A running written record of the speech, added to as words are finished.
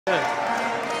And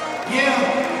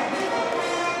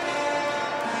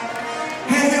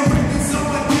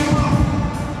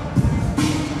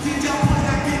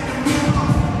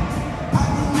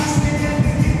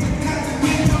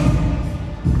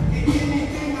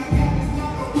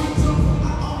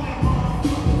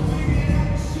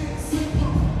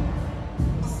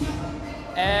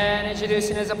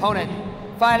introducing his opponent,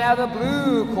 fighting out of the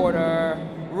blue corner,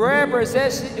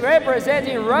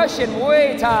 representing Russian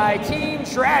Muay Thai Team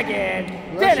Dragon,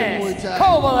 Denis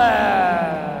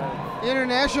Kovalev.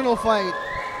 International fight.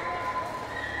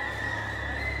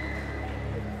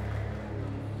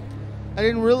 I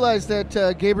didn't realize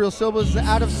that Gabriel Silva is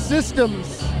out of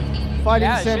Systems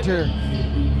Fighting Center.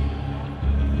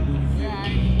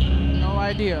 Yeah, no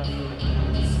idea.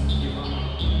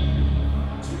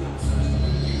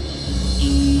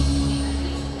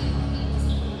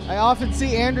 I often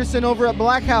see Anderson over at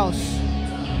Black House.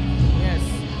 Yes.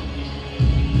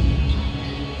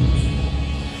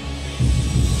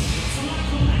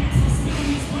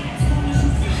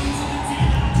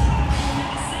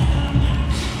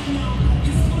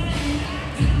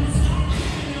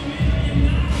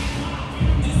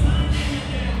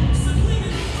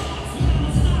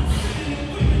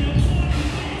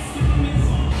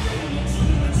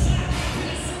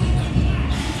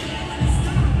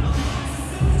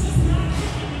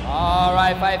 All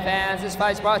right, fight fans, this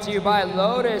fight's brought to you by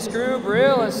Lotus Group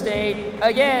Real Estate.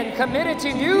 Again, committed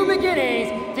to new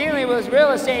beginnings, dealing with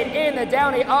real estate in the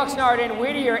Downey, Oxnard, and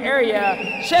Whittier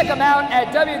area. Check them out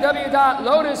at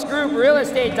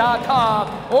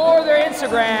www.lotusgrouprealestate.com or their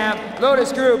Instagram,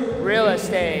 Lotus Group Real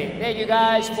Estate. Thank you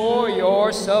guys for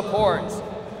your support.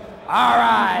 All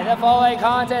right, the following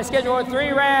contest scheduled for 3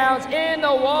 rounds in the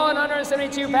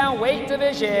 172-pound weight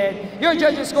division. Your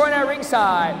judges scoring at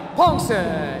ringside,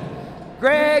 Pongson,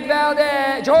 Greg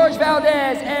Valdez, George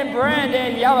Valdez, and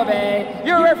Brandon Yalabe.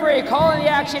 Your referee calling the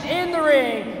action in the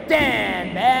ring,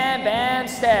 Dan Bam Bam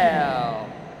Stell.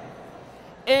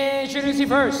 Introducing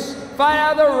first, fight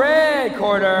out of the red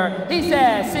corner. He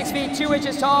says 6 feet 2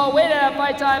 inches tall, weighted at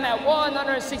fight time at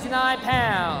 169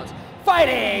 pounds.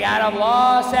 Fighting out of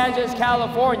Los Angeles,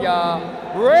 California,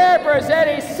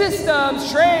 representing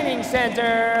Systems Training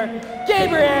Center,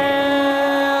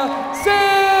 Gabriel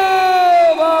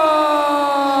Silva.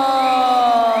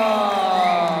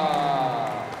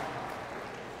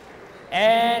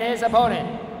 And his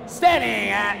opponent,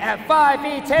 standing at 5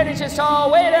 feet 10 inches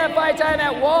tall, weighted at fight time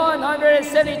at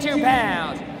 172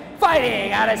 pounds.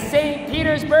 Fighting out of St.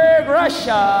 Petersburg,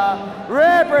 Russia,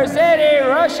 representing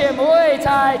Russian Muay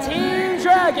Thai Team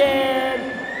Dragon,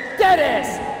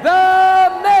 Denis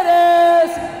the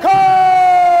Menace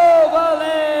Kovalev.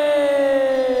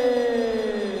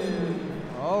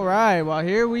 All right, well,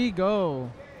 here we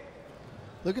go.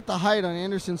 Look at the height on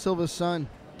Anderson Silva's son.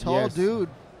 Tall dude.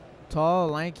 Tall,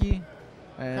 lanky.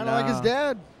 Kind of like his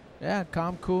dad. Yeah,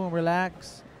 calm, cool, and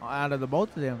relaxed out of the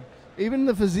both of them. Even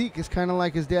the physique is kind of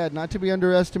like his dad. Not to be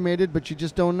underestimated, but you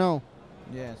just don't know.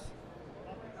 Yes.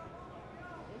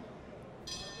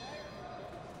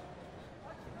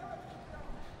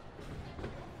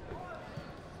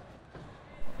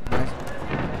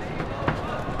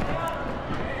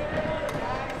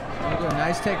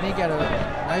 Nice technique out of it.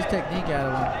 Nice technique out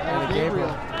of him. Out of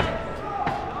Gabriel.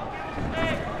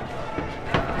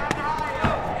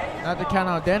 Not to count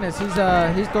out Dennis. He's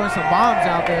throwing some bombs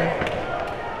out there.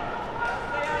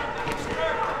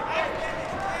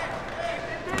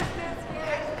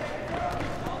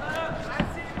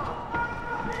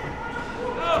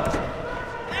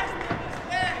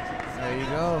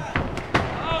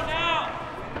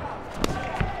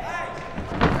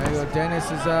 Dennis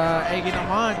is egging him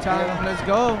on, telling him, let's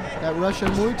go. That Russian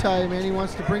Muay Thai, man, he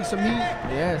wants to bring some heat.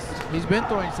 Yes, he's been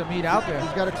throwing some heat out there.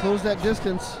 He's got to close that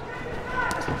distance.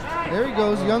 There he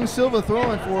goes, young Silva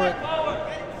throwing for it.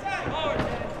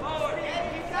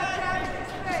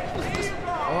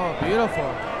 Oh,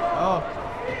 beautiful. Oh.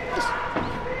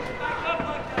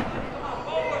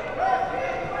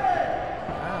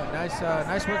 Wow, nice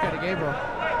work out of Gabriel.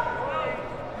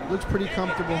 Looks pretty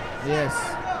comfortable. Yes.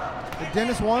 But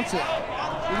Dennis wants it.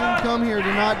 He didn't come here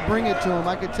to not bring it to him.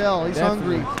 I could tell. He's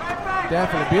hungry.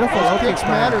 Definitely. Beautiful low kicks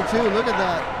matter too. Look at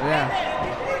that. Yeah.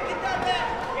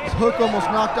 His hook almost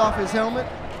knocked off his helmet.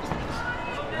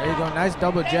 There you go. Nice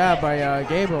double jab by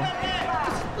Gabriel.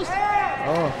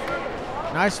 Oh.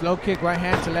 Nice low kick, right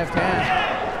hand to left hand.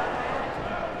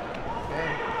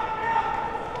 Okay.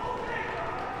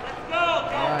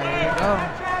 All right, here we go.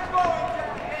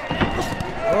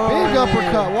 Oh, big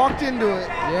uppercut, walked into it.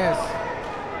 Yes.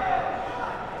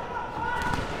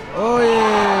 Oh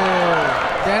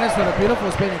yeah. Dennis with a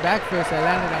beautiful spinning back fist that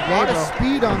landed on A lot Gabriel. of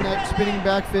speed on that spinning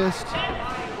back fist.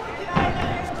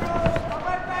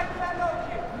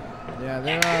 Yeah,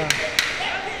 they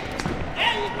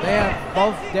have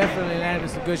both definitely landed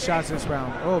some good shots this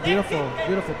round. Oh, beautiful,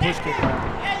 beautiful push kick.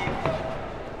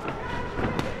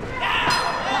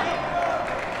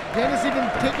 Dennis even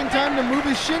taking time to move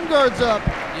his shin guards up.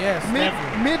 Yes,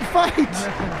 mid-fight.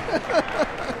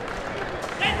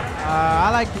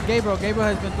 I like Gabriel. Gabriel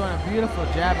has been throwing a beautiful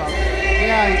jab out there.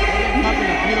 Yeah, Pumping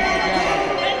a beautiful jab out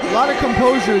there. a lot of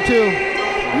composure too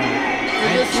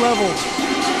at this level.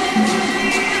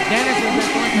 Dennis has been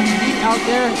throwing some heat out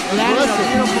there. Landing a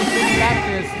beautiful spinning back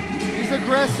fist. He's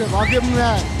aggressive. I'll give him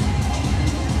that.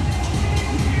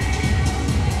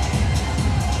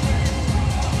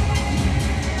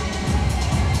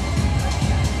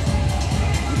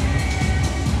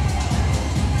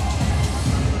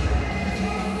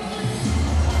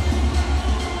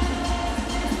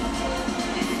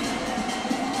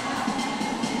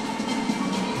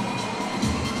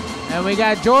 And we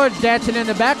got George dancing in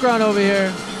the background over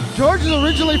here. George is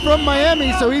originally from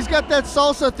Miami, so he's got that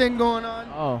salsa thing going on.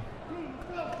 Oh,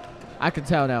 I can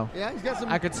tell now. Yeah, he's got some.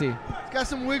 I could see. He's got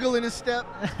some wiggle in his step.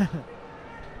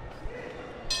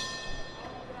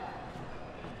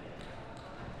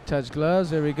 Touch gloves.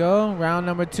 There we go. Round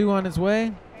number 2 on its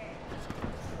way.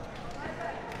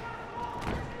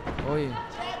 Oh yeah.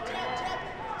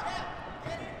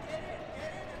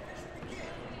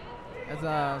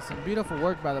 That's some beautiful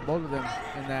work by the both of them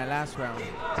in that last round.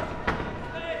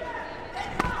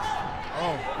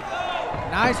 Oh,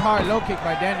 nice hard low kick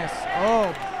by Dennis.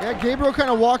 Oh. Yeah, Gabriel kind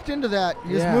of walked into that.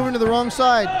 He was moving to the wrong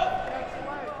side.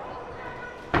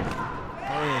 Oh,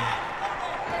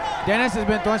 yeah. Dennis has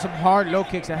been throwing some hard low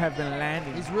kicks that have been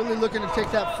landing. He's really looking to take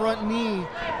that front knee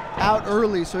out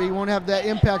early so he won't have that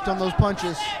impact on those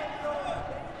punches.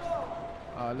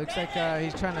 Looks like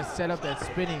he's trying to set up that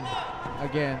spinning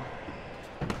again.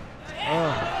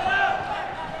 Oh.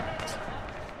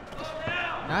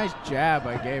 Nice jab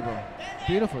by Gabriel.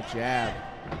 Beautiful jab.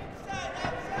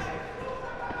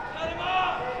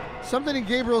 Something in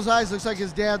Gabriel's eyes looks like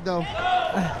his dad, though.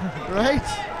 Right?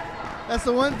 That's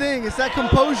the one thing. It's that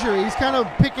composure. He's kind of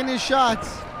picking his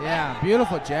shots. Yeah,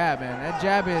 beautiful jab, man. That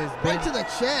jab is right to the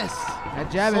chest. That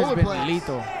jab has been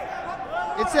lethal.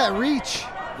 It's that reach.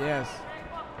 Yes.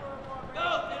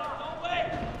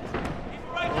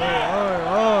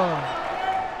 Oh.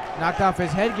 Knocked off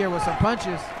his headgear with some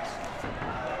punches.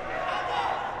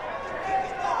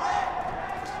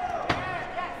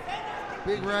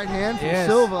 Big right hand from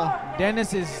Silva.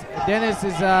 Dennis is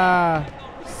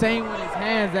saying with his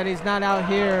hands that he's not out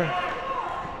here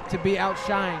to be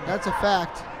outshined. That's a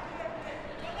fact.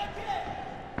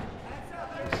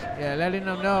 Yeah, letting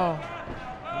them know.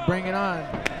 Bring it on.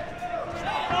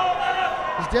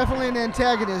 He's definitely an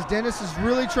antagonist. Dennis is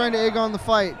really trying to egg on the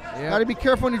fight. Yep. Got to be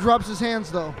careful when he drops his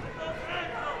hands, though.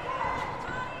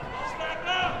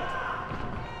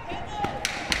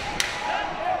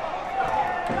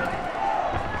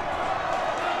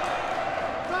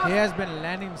 He has been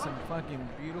landing some fucking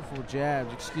beautiful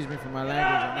jabs. Excuse me for my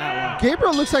language on that one.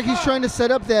 Gabriel looks like he's trying to set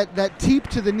up that teep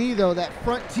to the knee, though, that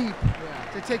front teep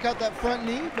to take out that front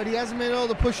knee, but he hasn't been able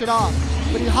to push it off.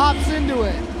 But he hops into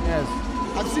it. Yes.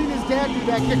 I've seen his dad do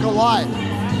that kick a lot.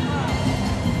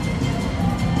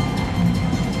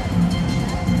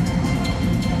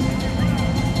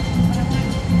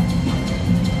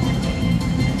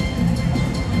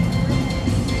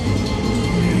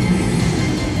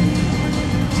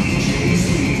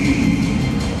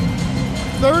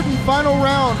 Third and final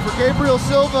round for Gabriel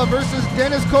Silva versus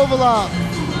Denis Kovalev.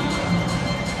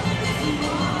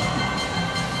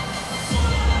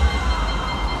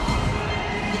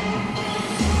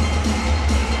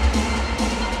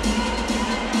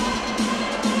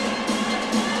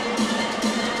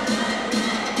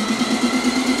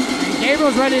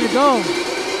 Gabriel's ready to go.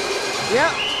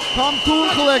 Yep, calm, cool,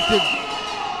 and collected.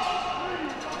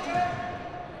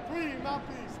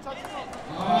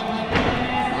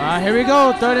 Here we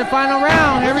go, third and final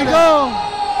round. Here we go.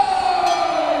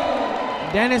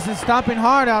 Dennis is stomping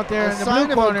hard out there in the blue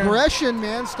corner. A sign of aggression,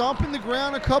 man. Stomping the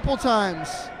ground a couple times.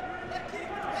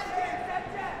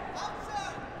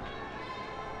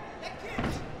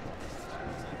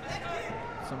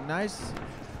 Some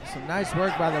nice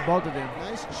work by the both of them.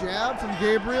 Nice jab from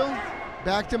Gabriel.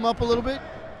 Backed him up a little bit.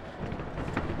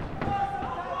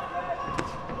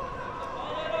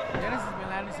 Dennis has been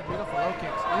landing some beautiful low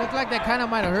kicks. It looked like that kind of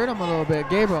might have hurt him a little bit.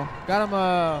 Gabriel got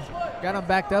him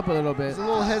backed up a little bit. He's a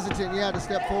little hesitant, to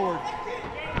step forward.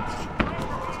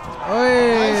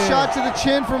 Oy. Nice shot to the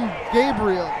chin from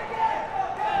Gabriel.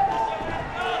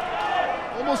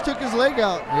 almost took his leg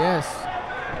out. Yes.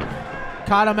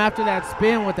 Caught him after that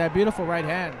spin with that beautiful right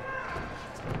hand.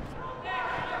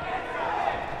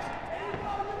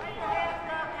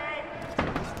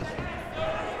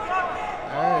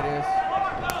 There it is.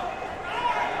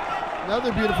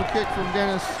 Another beautiful kick from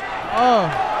Denis. Oh,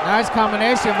 nice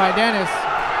combination by Denis.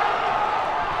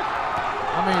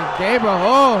 I mean, Gabriel,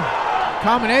 oh,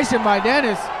 combination by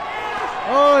Denis.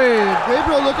 Oh,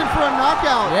 Gabriel looking for a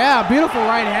knockout. Yeah, beautiful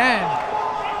right hand.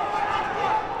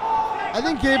 I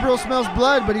think Gabriel smells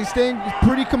blood, but he's staying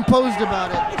pretty composed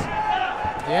about it.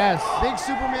 Yes. Big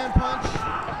Superman punch.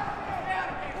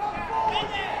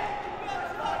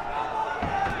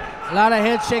 A lot of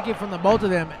head shaking from the both of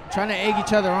them, trying to egg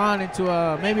each other on into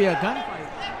maybe a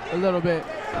gunfight a little bit.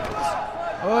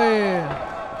 Oh, yeah.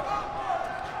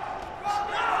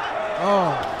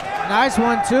 Oh, nice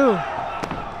one, too.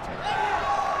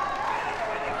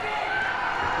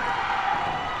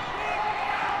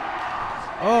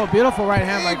 Oh, beautiful right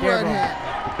hand by Gabriel. Right hand.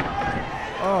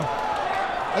 Oh.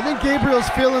 I think Gabriel's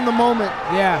feeling the moment.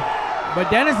 Yeah, but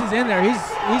Denis is in there.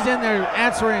 He's in there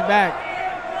answering back.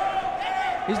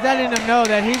 He's letting them know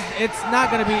that it's not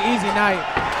going to be an easy night.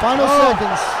 Final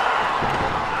seconds.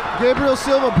 Gabriel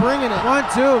Silva bringing it.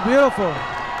 1-2, beautiful.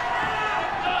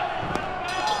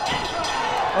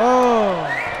 Oh.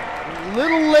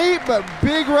 Little late, but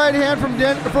big right hand from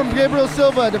Gabriel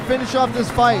Silva to finish off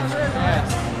this fight.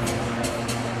 Yes.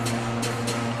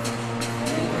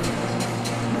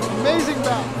 Amazing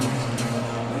bout.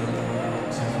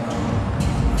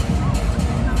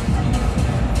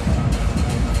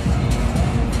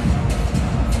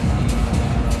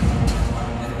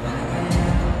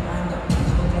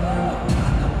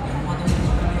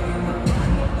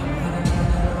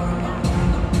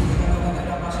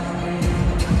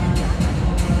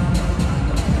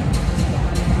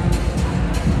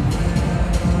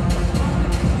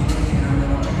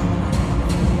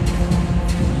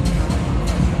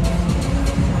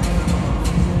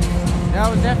 That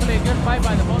was definitely a good fight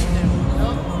by the both of them.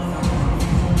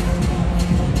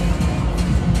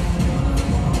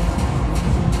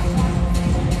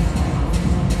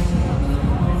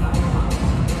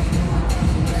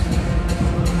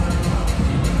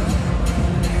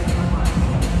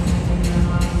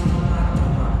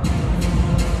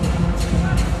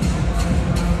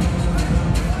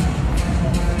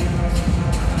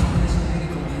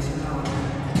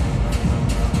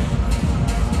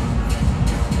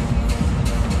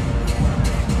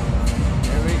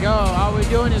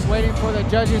 Doing is waiting for the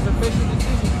judges' official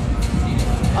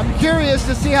decision. I'm curious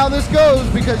to see how this goes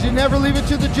because you never leave it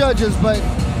to the judges, but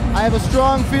I have a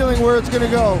strong feeling where it's going to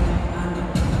go.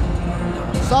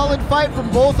 Solid fight from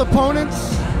both opponents.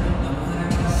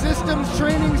 Systems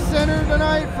Training Center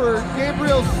tonight for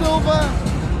Gabriel Silva.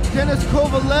 Denis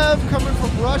Kovalev coming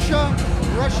from Russia.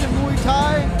 Russian Muay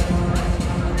Thai.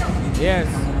 Yes.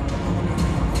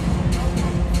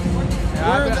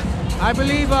 Yeah, I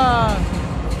believe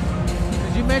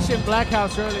you mentioned Black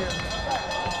House earlier.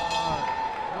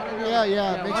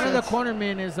 One of the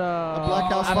cornermen is a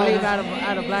Black House I believe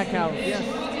out of Black House. Yes.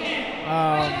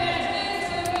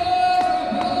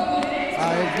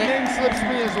 His name slips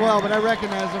me as well, but I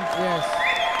recognize him. Yes.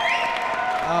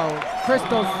 Oh,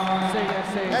 Christos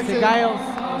Segayos.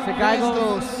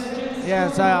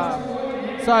 Yes.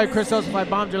 Sorry, Christos, if I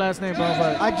bombed your last name, bro.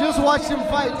 But I just watched him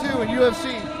fight too in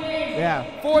UFC. Yeah.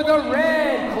 For the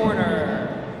red corner,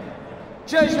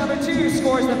 judge number 2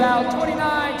 scores the bout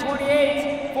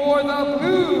 29-28 for the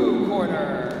blue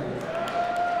corner.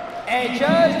 And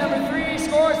judge number 3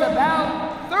 scores the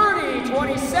bout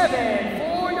 30-27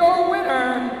 for your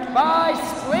winner by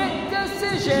split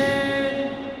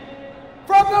decision.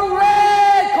 From the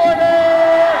red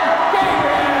corner,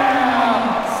 Gabriel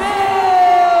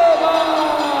Silva!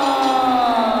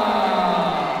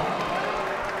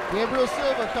 Gabriel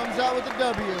Silva comes out with a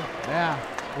W. Yeah.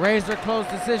 Razor close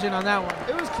decision on that one.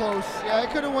 It was close. Yeah, it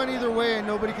could have went either way and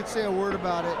nobody could say a word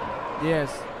about it.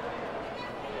 Yes.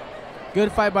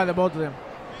 Good fight by the both of them.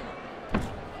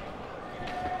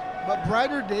 But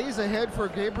brighter days ahead for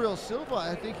Gabriel Silva.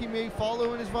 I think he may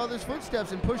follow in his father's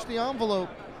footsteps and push the envelope.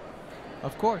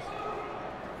 Of course.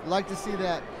 Like to see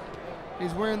that.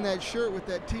 He's wearing that shirt with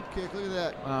that teep kick. Look at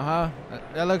that. Uh-huh.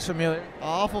 That looks familiar.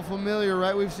 Awful familiar,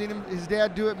 right? We've seen his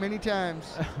dad do it many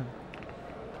times.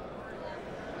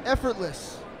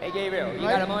 Effortless. Hey, Gabriel, you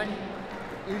got him on?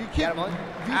 You Got can't him on?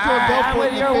 Vito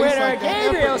with your winner, like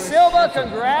Gabriel Silva.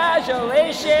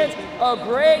 Congratulations. A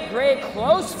great, great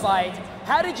close fight.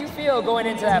 How did you feel going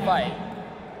into that fight?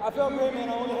 I felt great, man.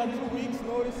 I only had 2 weeks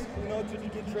notice, you know, to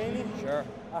get training. Sure.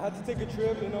 I had to take a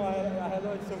trip, you know, I had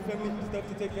some family stuff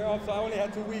to take care of, so I only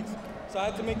had 2 weeks. So I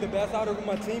had to make the best out of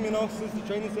my team, you know, since the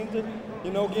training center,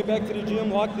 you know, get back to the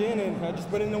gym, locked in, and I just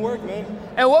put in the work, man.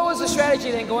 And what was the strategy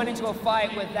then going into a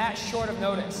fight with that short of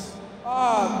notice?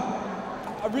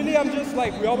 I'm just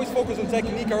like, we always focus on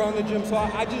technique around the gym, so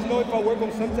I just know if I work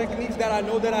on some techniques that I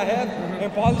know that I have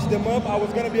and polish them up, I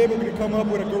was going to be able to come up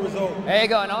with a good result. There you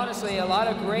go, and honestly, a lot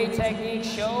of great techniques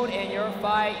showed in your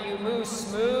fight. You move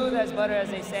smooth as butter,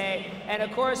 as they say, and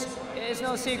of course, it's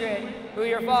no secret who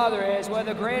your father is, one of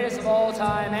the greatest of all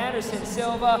time, Anderson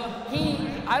Silva.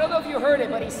 I don't know if you heard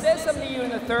it, but he says something to you in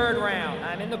the 3rd round.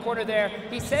 I'm in the corner there.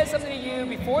 He says something to you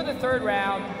before the 3rd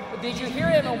round. Did you hear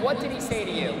him, and what did he say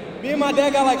to you? Me and my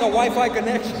dad got like a Wi-Fi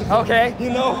connection. Okay. You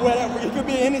know, whatever. It could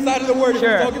be any side of the world.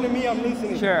 Sure. If he's talking to me, I'm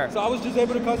listening. Sure. So I was just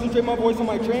able to concentrate my voice on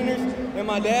my trainers and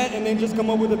my dad, and then just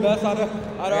come up with the best out of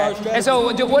our strategy. And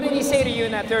so, what did he say to you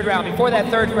in that 3rd round, before that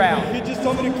 3rd round? He just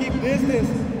told me to keep distance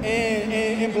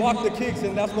and block the kicks,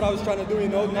 and that's what I was trying to do, you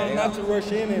know, not to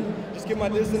rush in and just keep my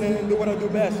distance and do what I do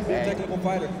best, be a technical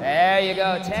fighter. There you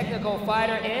go, technical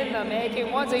fighter in the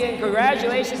making. Once again,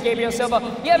 congratulations, Gabriel Silva.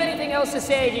 You have anything else to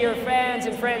say to your fans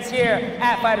and friends here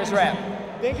at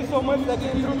FightersRep? Thank you so much that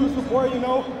came through to support, you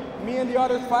know. Me and the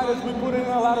other fighters, we put in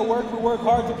a lot of work. We work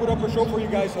hard to put up a show for you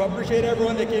guys, so I appreciate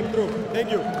everyone that came through.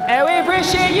 Thank you. And we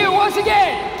appreciate you once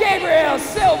again, Gabriel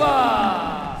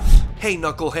Silva. Hey,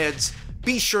 knuckleheads.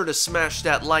 Be sure to smash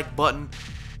that like button,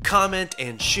 comment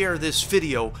and share this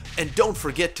video, and don't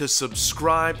forget to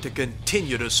subscribe to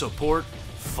continue to support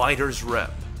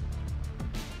FightersRep.